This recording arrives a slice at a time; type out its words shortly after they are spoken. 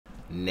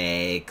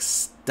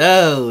Next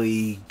up,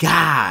 we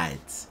got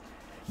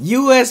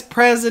U.S.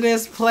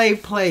 Presidents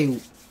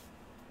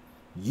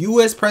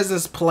U.S.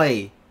 Presidents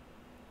play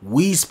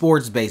Wii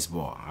Sports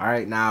Baseball. All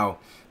right, now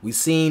we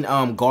seen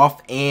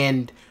golf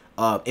and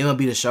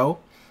MLB The Show.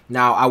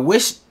 Now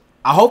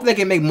I hope they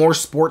can make more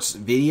sports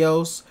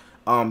videos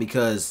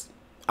because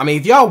I mean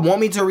if y'all want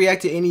me to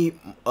react to any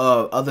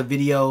other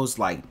videos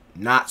like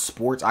not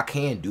sports, I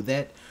can do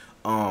that.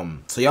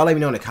 So y'all let me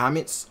know in the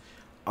comments.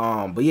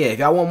 But yeah, if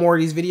y'all want more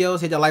of these videos,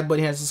 hit that like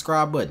button, hit that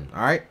subscribe button.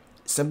 All right,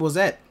 simple as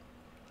that.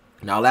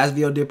 Now last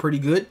video did pretty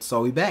good,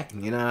 so we back.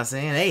 You know what I'm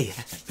saying? Hey,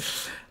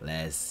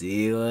 let's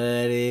see what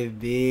it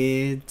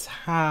been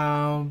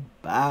time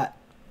about.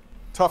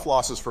 Tough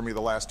losses for me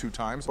the last 2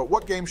 times, but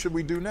what game should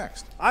we do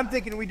next? I'm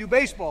thinking we do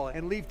baseball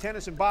and leave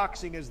tennis and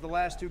boxing as the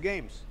last 2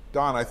 games.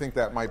 Don, I think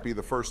that might be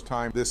the first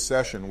time this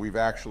session we've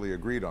actually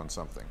agreed on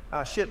something.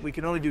 Ah, shit, we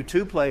can only do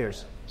 2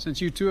 players. Since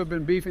you two have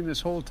been beefing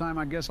this whole time,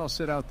 I guess I'll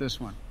sit out this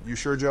one. You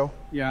sure, Joe?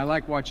 Yeah, I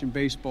like watching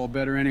baseball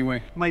better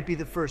anyway. Might be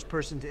the first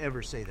person to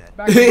ever say that.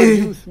 Back in my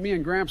youth, me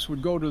and Gramps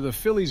would go to the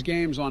Phillies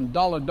games on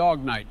Dollar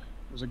Dog Night.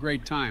 It was a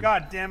great time.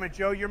 God damn it,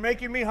 Joe, you're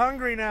making me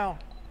hungry now.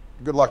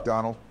 Good luck,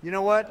 Donald. You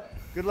know what?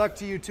 Good luck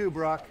to you too,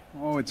 Brock.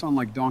 Oh, it's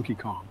unlike Donkey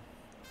Kong.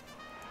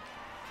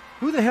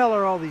 Who the hell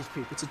are all these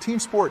people? It's a team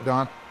sport,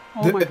 Don.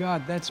 Oh my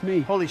God, that's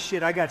me. Holy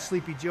shit, I got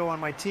Sleepy Joe on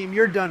my team.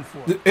 You're done for.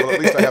 Well, at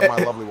least I have my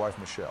lovely wife,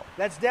 Michelle.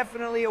 That's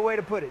definitely a way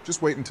to put it.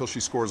 Just wait until she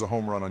scores a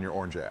home run on your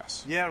orange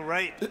ass. Yeah,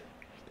 right.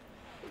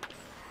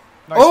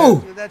 Nice Oh!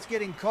 hit. That's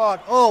getting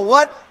caught. Oh,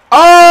 what?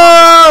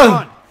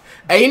 Oh!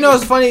 Hey, you know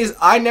what's funny is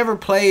I never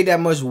played that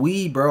much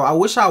Wii, bro. I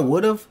wish I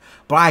would have,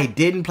 but I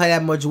didn't play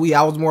that much Wii.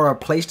 I was more a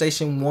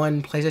PlayStation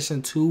 1,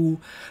 PlayStation 2,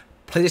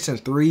 PlayStation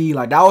 3.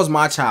 Like, that was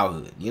my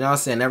childhood. You know what I'm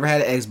saying? Never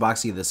had an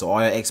Xbox either, so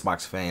all your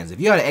Xbox fans.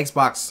 If you had an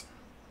Xbox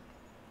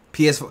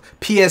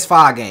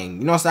PS5 game,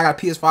 you know what I'm saying? I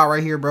got a PS5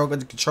 right here, bro. Got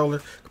the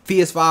controller.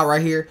 PS5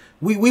 right here.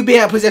 We been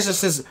at PlayStation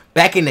since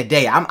back in the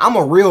day. I'm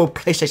a real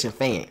PlayStation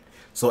fan.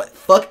 So,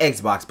 fuck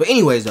Xbox. But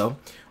anyways, though.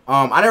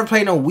 I never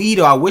played no Wii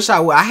though. I wish I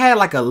would. I had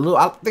like a little.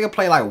 I think I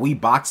played like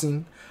Wii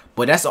boxing,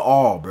 but that's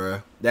all,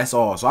 bro. That's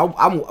all. So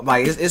I'm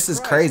like, it's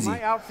just crazy.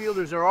 My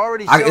outfielders are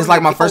already. It's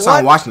like my first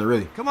time watching it,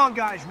 really. Come on,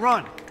 guys,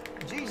 run!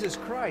 Jesus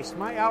Christ,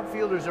 my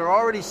outfielders are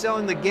already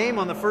selling the game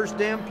on the first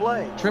damn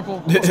play.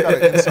 Triple. Almost got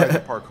an inside the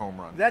park home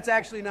run. That's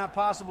actually not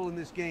possible in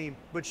this game,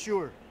 but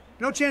sure.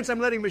 No chance I'm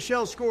letting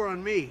Michelle score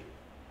on me.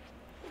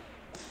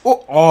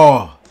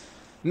 Oh.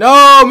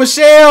 No,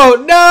 Michelle,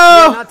 no!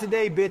 Yeah, not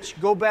today, bitch.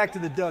 Go back to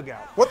the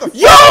dugout. What the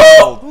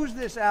Yo! Who's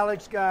this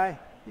Alex guy?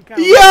 Yo!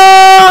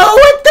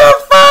 What the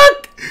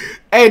fuck?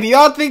 Hey, do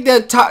y'all think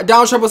that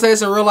Donald Trump would say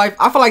this in real life?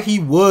 I feel like he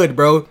would,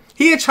 bro.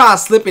 He'd try to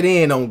slip it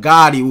in on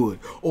God he would.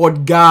 Or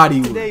God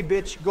he would. Today,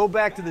 bitch. Go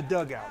back to the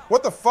dugout.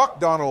 What the fuck,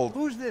 Donald?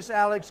 Who's this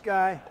Alex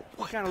guy?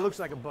 He kind of looks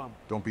like a bum.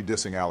 Don't be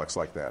dissing Alex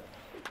like that.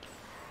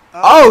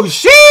 Oh,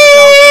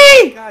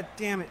 shit! God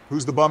damn it.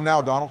 Who's the bum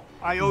now, Donald?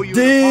 I owe you an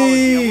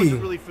apology. I D.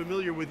 wasn't really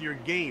familiar with your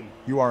game.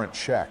 You aren't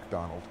Shaq,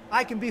 Donald.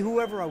 I can be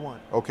whoever I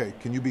want. Okay,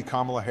 can you be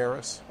Kamala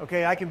Harris?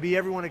 Okay, I can be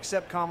everyone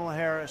except Kamala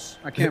Harris.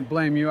 I can't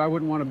blame you. I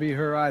wouldn't want to be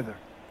her either.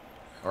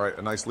 All right,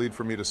 a nice lead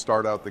for me to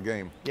start out the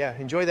game. Yeah,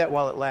 enjoy that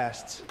while it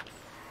lasts.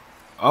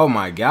 Oh,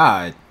 my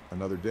God.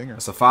 Another dinger.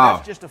 That's a foul.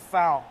 That's just a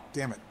foul.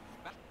 Damn it.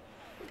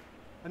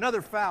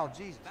 Another foul,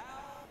 Jesus.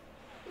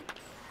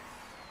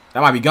 That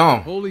might be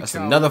gone. Holy That's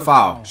cow, another what a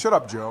foul. foul. Shut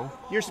up, Joe.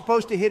 You're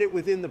supposed to hit it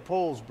within the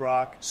poles,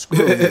 Brock.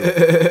 Screw you.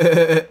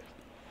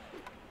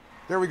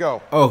 There we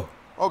go. Oh.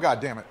 Oh,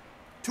 God damn it.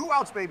 2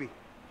 outs, baby.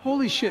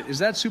 Holy shit, is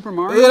that Super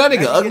Mario? Yeah, that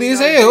nigga That's ugly getting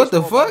as out of hell. What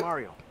the baseball by fuck?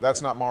 Mario.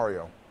 That's not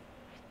Mario.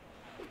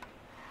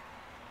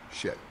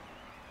 Shit.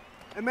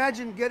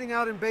 Imagine getting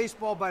out in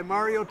baseball by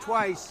Mario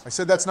twice. I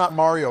said that's not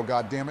Mario,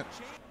 God damn it.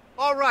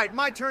 All right,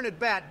 my turn at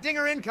bat.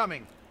 Dinger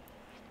incoming.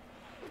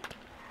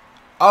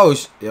 Oh,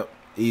 yep.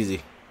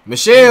 Easy.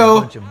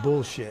 Michelle. Bunch of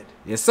bullshit.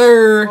 Yes,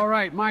 sir. All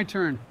right, my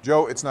turn.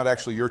 Joe, it's not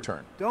actually your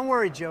turn. Don't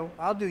worry, Joe.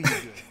 I'll do you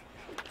good.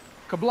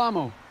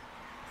 Kablamo.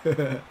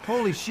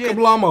 Holy shit.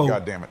 Kablamo.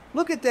 God damn it.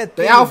 Look at that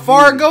They thing how of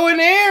far beauty. go in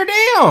the air?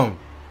 Damn.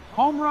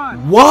 Home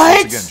run.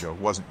 What? Once again,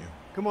 Joe, wasn't you.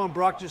 Come on,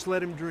 Brock, just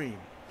let him dream.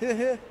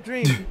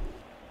 Dream.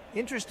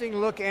 Interesting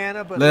look,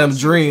 Anna, but Let him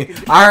let's see what you dream.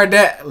 can do. I heard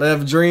that. Let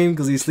him dream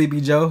because he's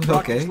Sleepy Joe.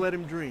 Brock, Okay. just let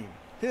him dream.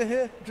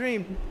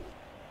 Dream.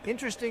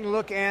 Interesting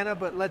look, Anna,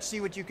 but let's see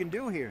what you can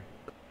do here.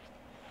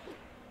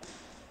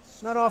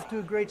 Not off to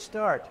a great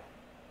start.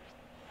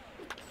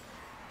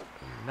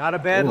 Not a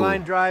bad Ooh.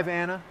 line drive,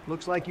 Anna.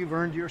 Looks like you've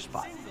earned your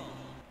spot.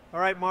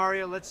 All right,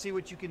 Mario, let's see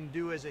what you can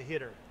do as a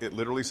hitter. It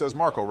literally says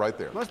Marco right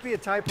there. Must be a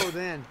typo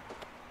then.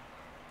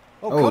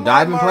 Oh, come on,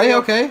 diving play? Mario.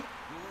 Okay.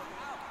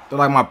 They're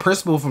like my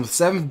principal from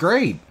 7th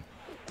grade.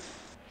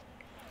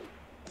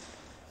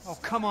 Oh,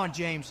 come on,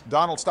 James.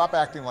 Donald, stop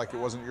acting like it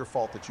wasn't your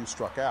fault that you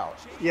struck out.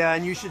 Yeah,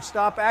 and you should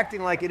stop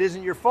acting like it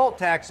isn't your fault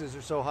taxes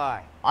are so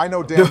high. I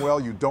know damn well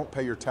you don't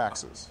pay your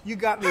taxes. You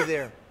got me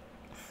there.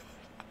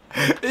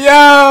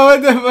 Yo,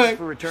 what the fuck?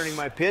 For returning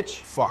my pitch.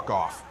 Fuck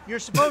off. You're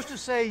supposed to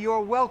say you're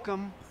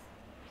welcome.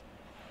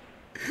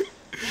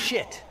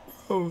 Shit.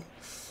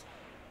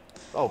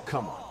 Oh,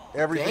 come on.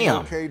 Everything Damn.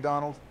 okay,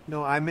 Donald?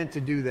 No, I meant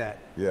to do that.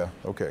 Yeah,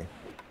 okay.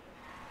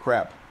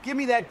 Crap. Give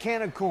me that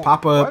can of corn.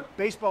 Pop up. What?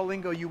 Baseball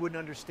lingo you wouldn't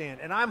understand.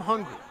 And I'm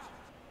hungry.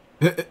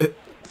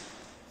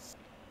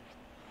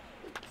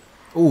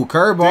 Ooh,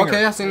 curveball. Dinger.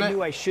 Okay, I seen I that.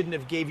 knew I shouldn't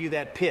have gave you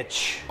that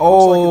pitch.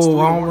 Oh, it's 3-1.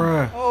 home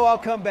run. Oh, I'll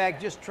come back.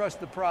 Just trust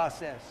the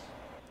process.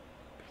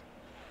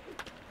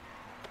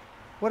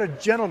 What a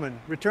gentleman.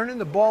 Returning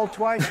the ball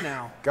twice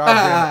now. God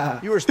damn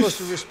it. You were supposed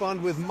to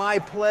respond with my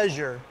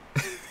pleasure.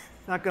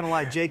 Not going to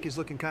lie, Jake is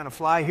looking kind of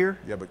fly here.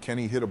 Yeah, but can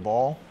he hit a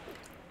ball?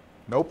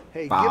 Nope.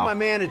 Hey, Foul. give my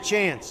man a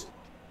chance.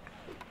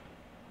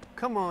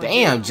 Come on.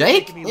 Damn,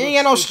 Jake. Making You me ain't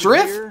look got no stupid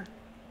strength? here.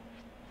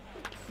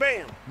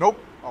 Bam.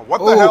 Nope. Oh, what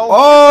the Oh, hell?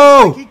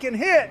 oh, He can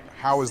hit.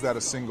 How is that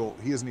a single?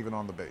 He isn't even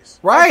on the base.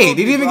 right. He Told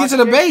you, didn't even Brock, get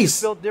to the Jake's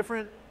base. Built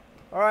different.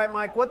 All right,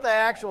 Mike, what the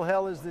actual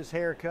hell is this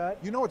haircut?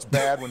 You know it's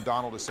bad when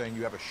Donald is saying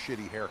you have a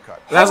shitty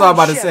haircut. That's what I'm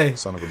about to shit. say.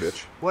 Son of a bitch.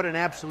 What an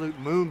absolute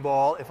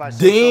moonball, if I say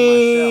so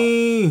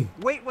myself.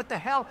 Dang. Wait, what the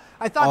hell?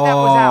 I thought that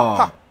was out.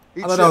 Oh, Eat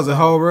I thought shit, that was a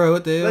Donald. home run.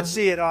 What the hell? Let's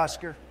see it,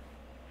 Oscar.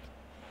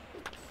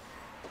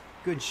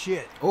 Good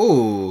shit.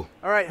 Ooh.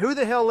 All right, who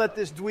the hell let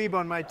this dweeb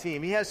on my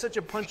team? He has such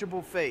a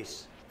punchable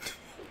face.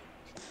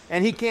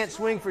 And he can't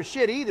swing for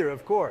shit either,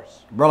 of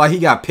course. Bro, like he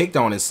got picked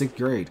on in 6th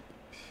grade.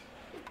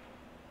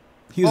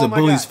 He was Oh a my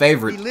bully's God.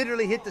 favorite. He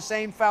literally hit the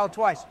same foul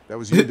twice. That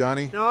was you,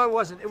 Donnie? No, it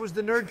wasn't. It was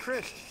the nerd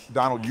Chris.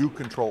 Donald, you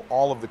control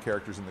all of the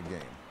characters in the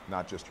game,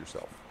 not just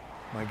yourself.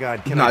 My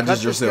God, can Not I cut just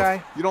this yourself.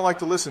 guy? You don't like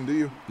to listen, do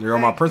you? You're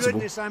on my Thank principle.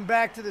 goodness I'm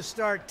back to the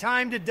start.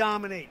 Time to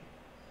dominate.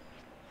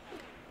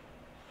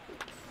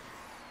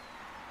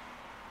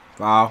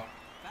 Foul.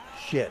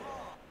 Shit.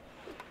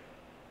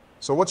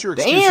 So what's your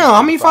excuse? Damn,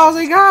 how many fouls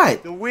they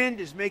got? The wind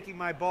is making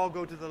my ball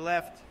go to the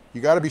left.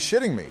 You got to be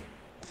shitting me.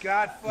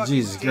 God fucking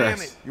Jesus damn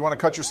Christ. it. You want to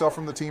cut yourself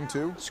from the team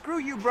too? Screw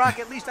you, Brock.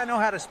 At least I know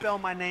how to spell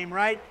my name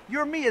right.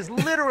 Your me is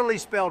literally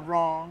spelled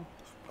wrong.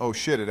 Oh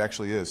shit, it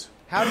actually is.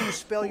 How do you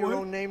spell your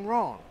own name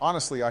wrong?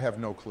 Honestly, I have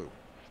no clue.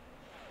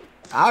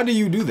 How do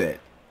you do that?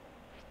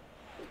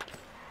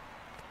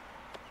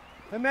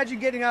 Imagine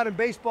getting out in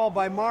baseball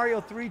by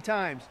Mario 3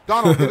 times.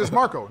 Donald, it is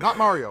Marco, not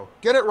Mario.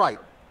 Get it right.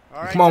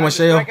 All right, Come on, time to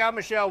Michelle. strike out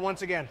Michelle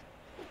once again.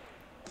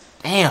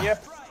 Damn.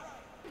 Yep.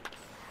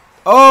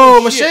 Oh,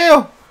 shit.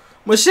 Michelle.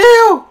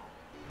 Michelle.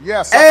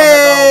 Yeah, suck on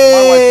that, Donald.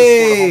 My wife just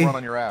scored a Hey. home run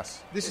on your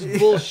ass. This is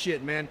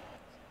bullshit, man.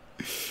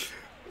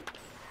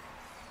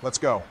 Let's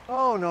go.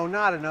 Oh, no,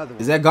 not another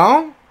one. Is that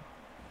gone?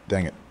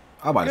 Dang it.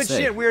 I'm about Good to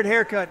say. shit, weird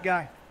haircut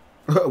guy.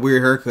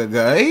 Weird haircut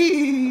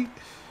guy.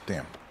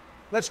 Damn.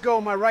 Let's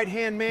go, my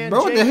right-hand man,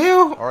 Bro, what Jake. the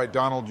hell? All right,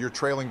 Donald, you're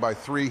trailing by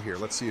 3 here.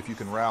 Let's see if you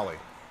can rally.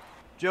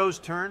 Joe's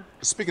turn.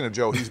 Speaking of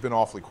Joe, he's been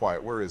awfully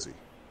quiet. Where is he?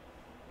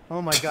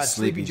 Oh, my God,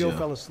 Sleepy Sleepy Joe Joe.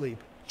 fell asleep.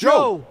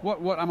 Joe!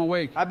 What? I'm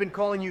awake. I've been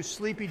calling you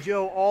Sleepy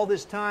Joe all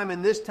this time,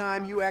 and this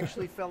time you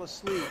actually fell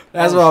asleep.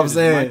 That's Oh, what I'm shit, is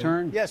it my saying.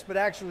 turn? Yes, but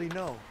actually,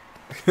 no.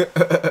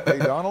 Hey,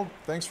 Donald,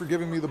 thanks for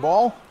giving me the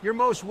ball. You're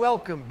most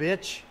welcome,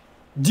 bitch.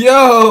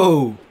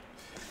 Yo.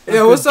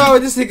 Yo, what's up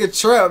with this nigga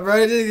Trump,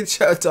 bro? This nigga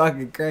Trump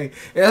talking crazy.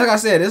 Yeah, like I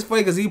said, it's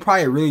funny because he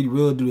probably really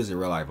will do this in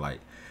real life. Like,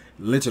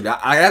 literally.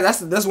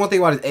 That's one thing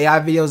about his AI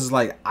videos is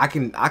like I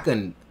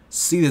can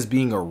see this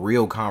being a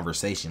real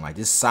conversation. Like,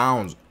 this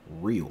sounds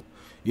real.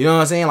 You know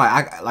what I'm saying?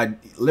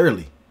 Like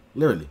literally.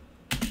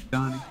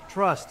 Donnie.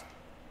 Trust.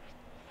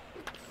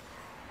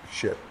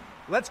 Shit.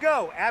 Let's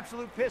go.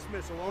 Absolute piss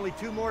missile. Only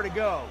 2 more to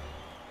go.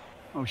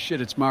 Oh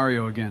shit, it's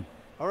Mario again.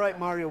 All right,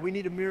 Mario, we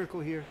need a miracle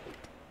here.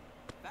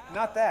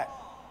 Not that.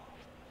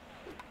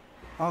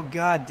 Oh,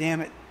 God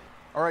damn it.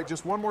 All right,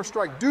 just one more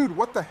strike. Dude,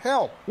 what the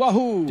hell?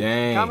 Wahoo!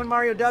 Dang. Common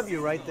Mario W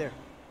right there.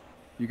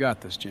 You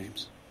got this,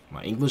 James.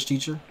 My English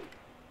teacher.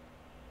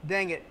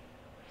 Dang it.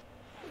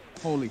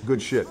 Holy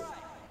Good shit.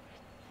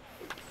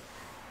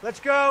 Let's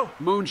go.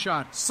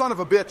 moonshot. Son of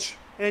a bitch.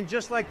 And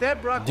just like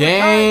that, Brock. we're tied.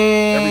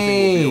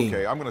 Everything will Dang. be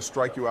okay. I'm going to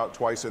strike you out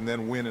twice and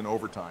then win in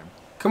overtime.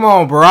 Come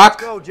on,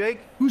 Brock. Go, Jake.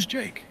 Who's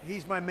Jake?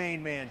 He's my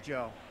main man,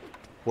 Joe.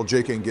 Well,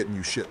 Jake ain't getting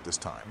you shit this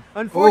time.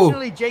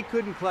 Unfortunately, Jake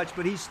couldn't clutch,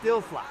 but he's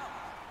still fly.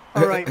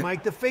 All right,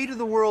 Mike, the fate of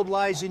the world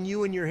lies in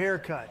you and your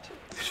haircut.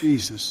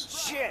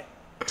 Jesus. Shit.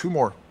 2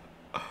 more.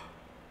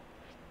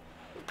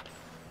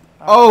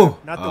 Oh.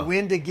 Not the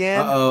wind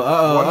again.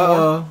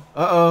 All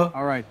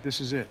right,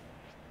 this is it.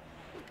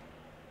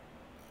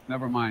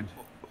 Never mind.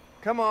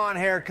 Come on,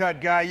 haircut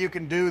guy, you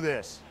can do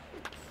this.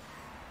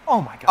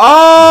 Oh, my God.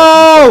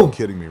 Oh. You're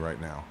kidding me right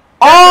now.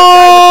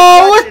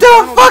 Oh, what the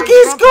Donald fuck J.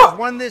 is Trump has going?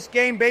 won this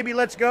game, baby.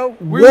 Let's go.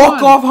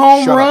 Walk off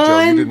home Shut up, Joe.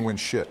 You run. didn't win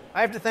shit. I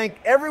have to thank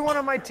everyone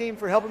on my team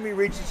for helping me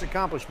reach this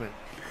accomplishment.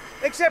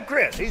 Except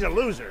Chris. He's a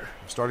loser.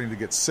 I'm starting to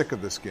get sick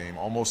of this game,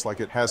 almost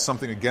like it has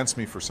something against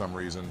me for some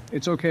reason.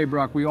 It's okay,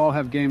 Brock. We all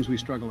have games we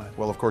struggle at.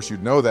 Well, of course,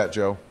 you'd know that,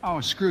 Joe. Oh,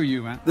 screw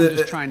you, man. I'm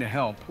just trying to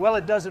help. Well,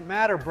 it doesn't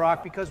matter,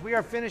 Brock, because we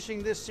are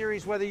finishing this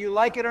series whether you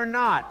like it or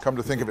not. Come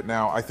to think of it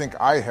now, I think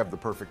I have the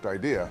perfect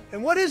idea.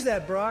 And what is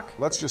that, Brock?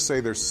 Let's just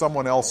say there's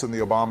someone else in the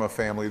Obama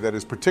family that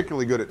is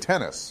particularly good at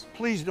tennis.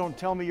 Please don't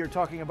tell me you're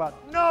talking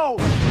about... No!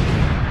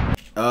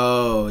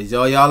 Oh,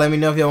 y'all let me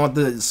know if y'all want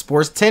the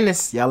sports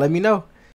tennis. Y'all let me know.